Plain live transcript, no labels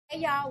Hey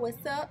y'all,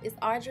 what's up? It's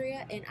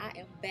Audria and I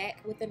am back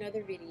with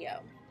another video.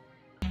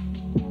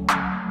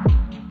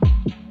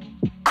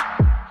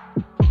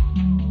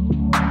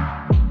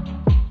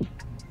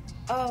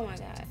 Oh my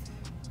god.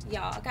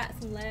 Y'all, I got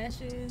some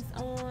lashes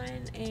on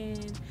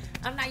and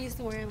I'm not used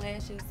to wearing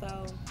lashes,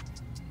 so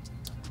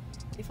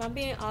if I'm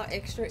being all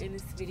extra in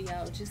this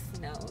video, just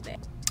know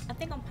that I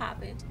think I'm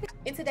popping.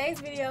 In today's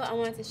video, I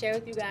wanted to share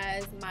with you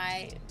guys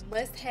my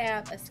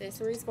must-have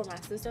accessories for my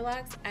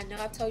Sisterlocks. I know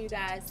I've told you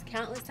guys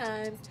countless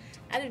times,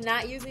 I do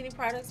not use any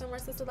products on my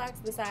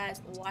Sisterlocks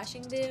besides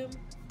washing them.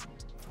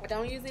 I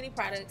don't use any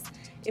products.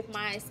 If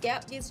my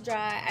scalp gets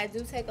dry, I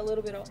do take a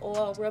little bit of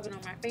oil, rub it on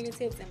my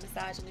fingertips and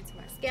massage it into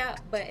my scalp.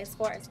 But as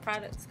far as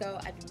products go,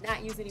 I do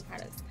not use any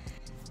products.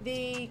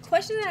 The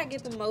question that I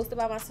get the most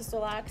about my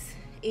Sisterlocks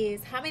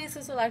is how many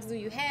Sisterlocks do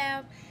you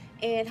have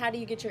and how do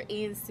you get your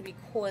ends to be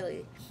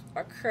coily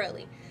or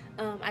curly?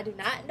 I do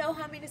not know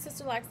how many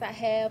Sisterlocks I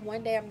have.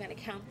 One day I'm going to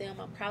count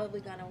them. I'm probably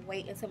going to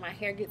wait until my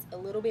hair gets a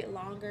little bit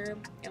longer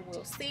and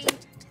we'll see.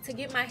 To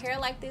get my hair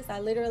like this, I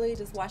literally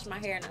just wash my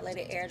hair and I let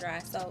it air dry.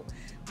 So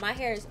my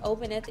hair is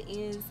open at the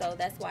end, so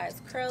that's why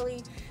it's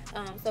curly.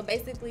 So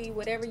basically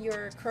whatever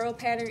your curl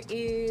pattern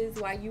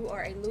is while you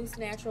are a loose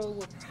natural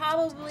will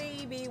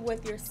probably be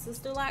what your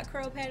Sisterlock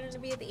curl pattern to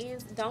be at the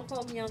ends. Don't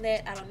quote me on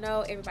that. I don't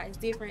know. Everybody's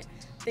different.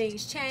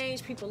 Things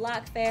change. People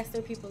lock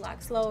faster. People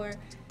lock slower.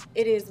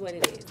 It is what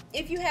it is.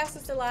 If you have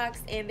Sisterlocks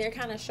and they're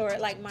kind of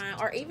short like mine,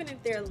 or even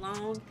if they're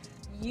long,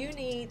 you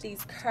need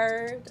these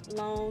curved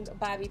long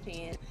bobby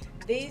pins.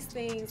 These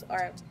things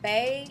are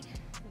BAE.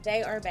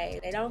 They are BAE.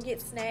 They don't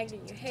get snagged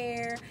in your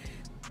hair.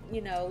 You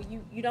know,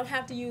 you don't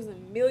have to use a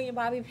million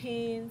bobby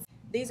pins.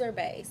 These are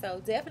BAE.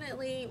 So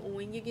definitely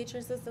when you get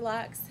your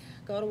Sisterlocks,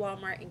 go to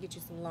Walmart and get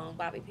you some long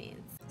bobby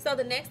pins. So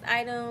the next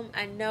item,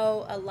 I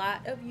know a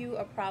lot of you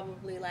are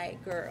probably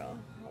like, girl,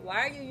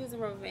 why are you using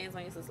rubber bands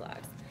on your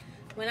Sisterlocks?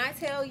 When I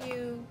tell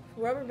you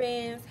rubber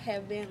bands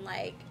have been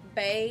like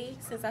BAE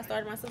since I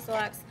started my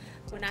Sisterlocks.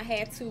 When I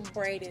had to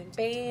braid and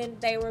band,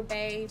 they were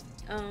BAE.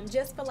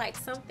 Just for like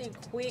something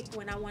quick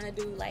when I want to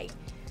do like,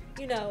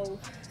 you know,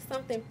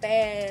 something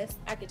fast,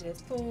 I could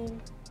just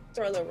boom,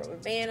 throw a little rubber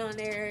band on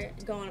there,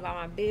 go on about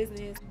my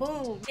business,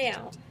 boom.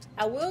 Now,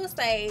 I will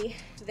say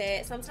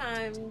that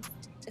sometimes,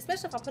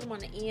 especially if I put them on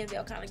the end,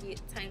 they'll kind of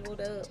get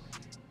tangled up.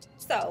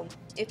 So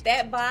if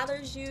that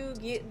bothers you,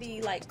 get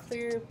the like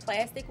clear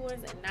plastic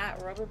ones and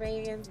not rubber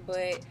bands,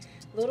 but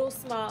little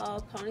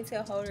small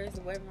ponytail holders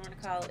or whatever you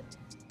want to call it.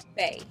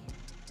 BAE,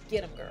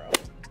 get them, girl.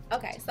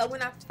 Okay, so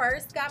when I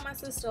first got my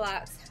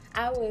Sisterlocks,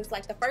 I was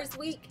like the first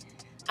week,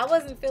 I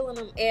wasn't feeling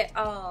them at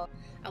all.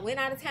 I went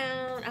out of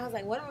town. I was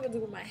like, what am I gonna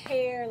do with my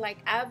hair? Like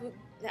I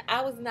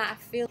was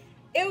not feeling.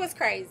 It was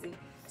crazy.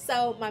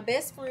 So my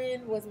best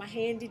friend was my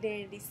handy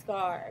dandy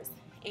scarves.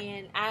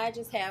 And I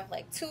just have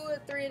like 2 or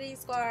 3 of these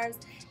scarves,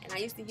 and I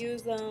used to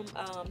use them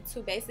to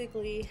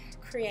basically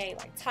create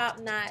like top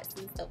knots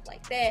and stuff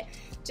like that,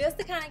 just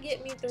to kind of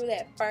get me through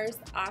that first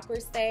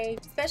awkward stage,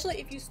 especially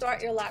if you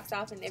start your locks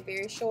off and they're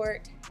very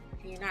short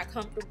and you're not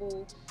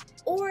comfortable,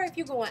 or if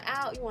you're going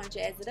out, you want to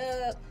jazz it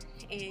up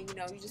and you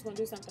know you just want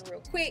to do something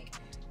real quick,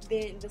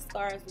 then the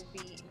scarves would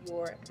be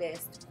your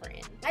best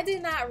friend. I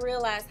did not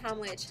realize how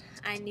much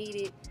I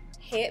needed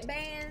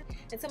headband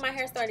until my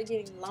hair started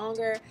getting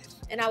longer,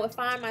 and I would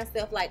find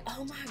myself like,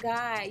 oh my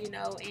god, you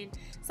know, and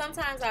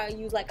sometimes I would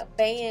use like a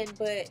band,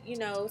 but you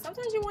know,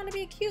 sometimes you want to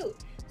be cute.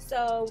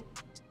 So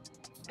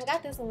I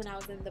got this one when I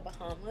was in the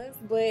Bahamas,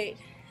 but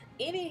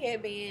any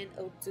headband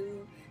will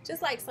do,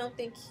 just like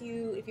something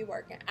cute if you're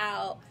working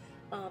out.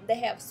 They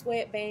have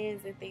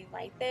sweatbands and things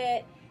like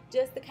that,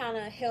 just to kind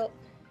of help,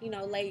 you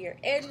know, lay your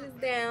edges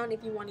down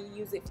if you want to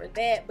use it for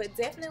that. But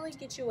definitely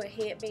get you a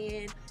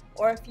headband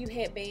or a few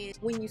headbands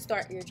when you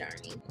start your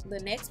journey. The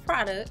next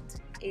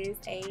product is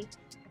a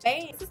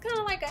band. This is kind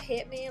of like a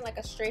headband, like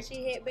a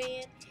stretchy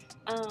headband.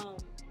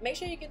 Make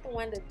sure you get the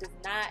one that does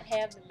not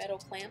have the metal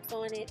clamps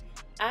on it.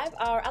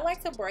 I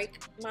like to break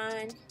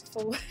mine.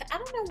 So I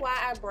don't know why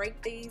I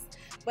break these,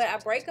 but I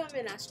break them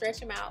and I stretch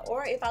them out.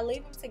 Or if I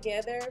leave them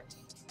together,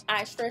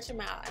 I stretch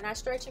them out, and I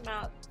stretch them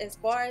out as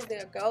far as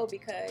they'll go,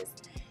 because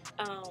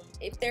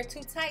if they're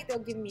too tight, they'll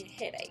give me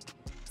a headache.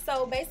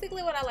 So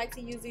basically what I like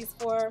to use these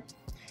for,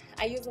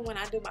 I use them when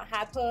I do my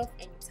high puff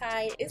and you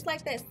tie it. It's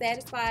like that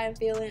satisfying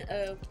feeling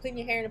of putting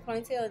your hair in a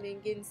ponytail and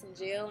then getting some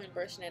gel and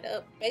brushing it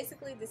up.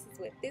 Basically, this is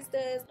what this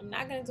does. I'm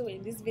not going to do it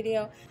in this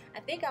video. I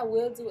think I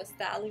will do a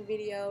styling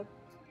video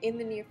in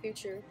the near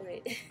future,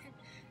 but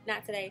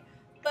not today.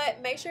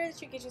 But make sure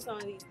that you get you some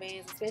of these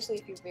bands, especially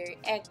if you're very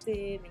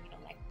active and you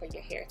don't like for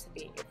your hair to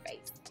be in your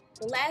face.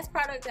 The last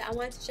product that I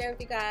wanted to share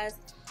with you guys,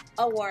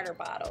 a water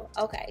bottle.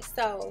 Okay,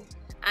 so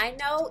I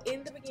know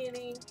in the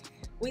beginning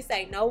we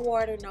say no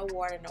water, no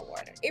water, no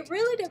water. It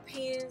really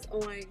depends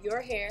on your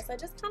hair. So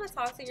just kind of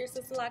talk to your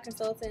Sisterlock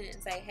consultant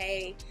and say,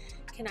 hey,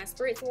 can I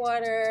spritz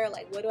water?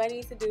 Like, what do I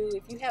need to do?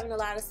 If you're having a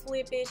lot of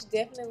slippage,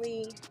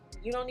 definitely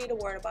you don't need a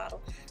water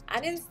bottle. I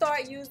didn't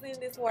start using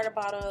this water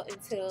bottle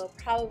until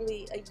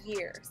probably a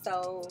year.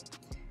 So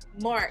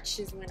March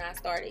is when I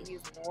started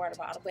using the water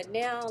bottle. But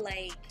now,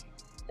 like,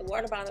 The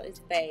water bottle is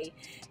BAE.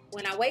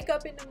 When I wake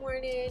up in the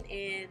morning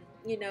and,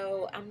 you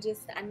know,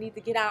 I need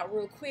to get out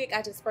real quick,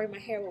 I just spray my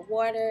hair with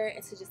water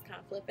and to just kind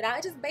of flip it out.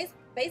 It just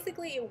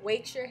basically it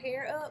wakes your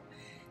hair up.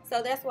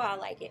 So that's why I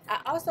like it.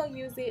 I also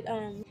use it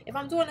if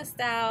I'm doing a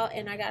style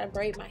and I gotta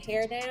braid my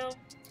hair down.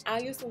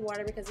 I'll use some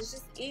water because it's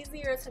just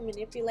easier to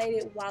manipulate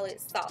it while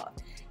it's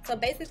soft. So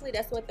basically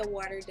that's what the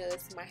water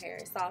does to my hair.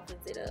 It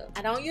softens it up.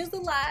 I don't use a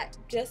lot,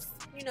 just,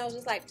 you know,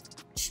 just like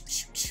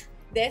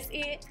that's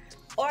it.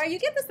 Or you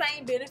get the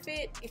same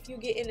benefit if you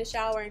get in the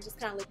shower and just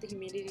kind of let the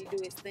humidity do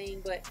its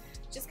thing. But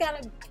just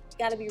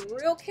gotta be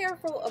real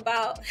careful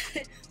about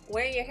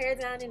wearing your hair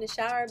down in the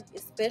shower,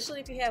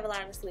 especially if you have a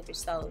lot of slippage.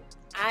 So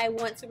I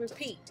want to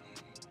repeat,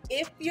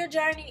 if your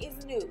journey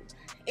is new,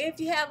 if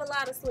you have a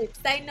lot of slip,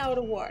 say no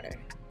to water.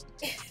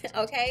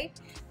 Okay?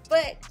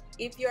 But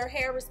if your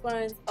hair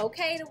responds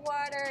okay to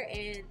water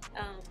and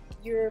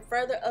you're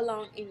further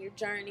along in your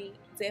journey,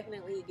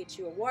 definitely get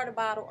you a water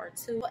bottle or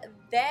two.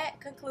 That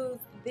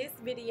concludes this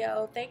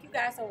video. Thank you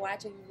guys for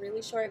watching.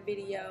 Really short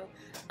video.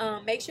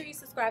 Make sure you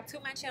subscribe to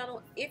my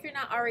channel if you're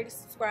not already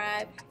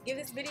subscribed. Give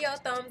this video a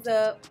thumbs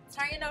up.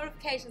 Turn your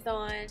notifications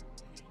on.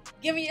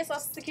 Give me your social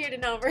security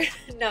number.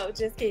 No,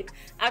 just kidding.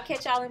 I'll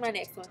catch y'all in my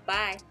next one.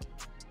 Bye.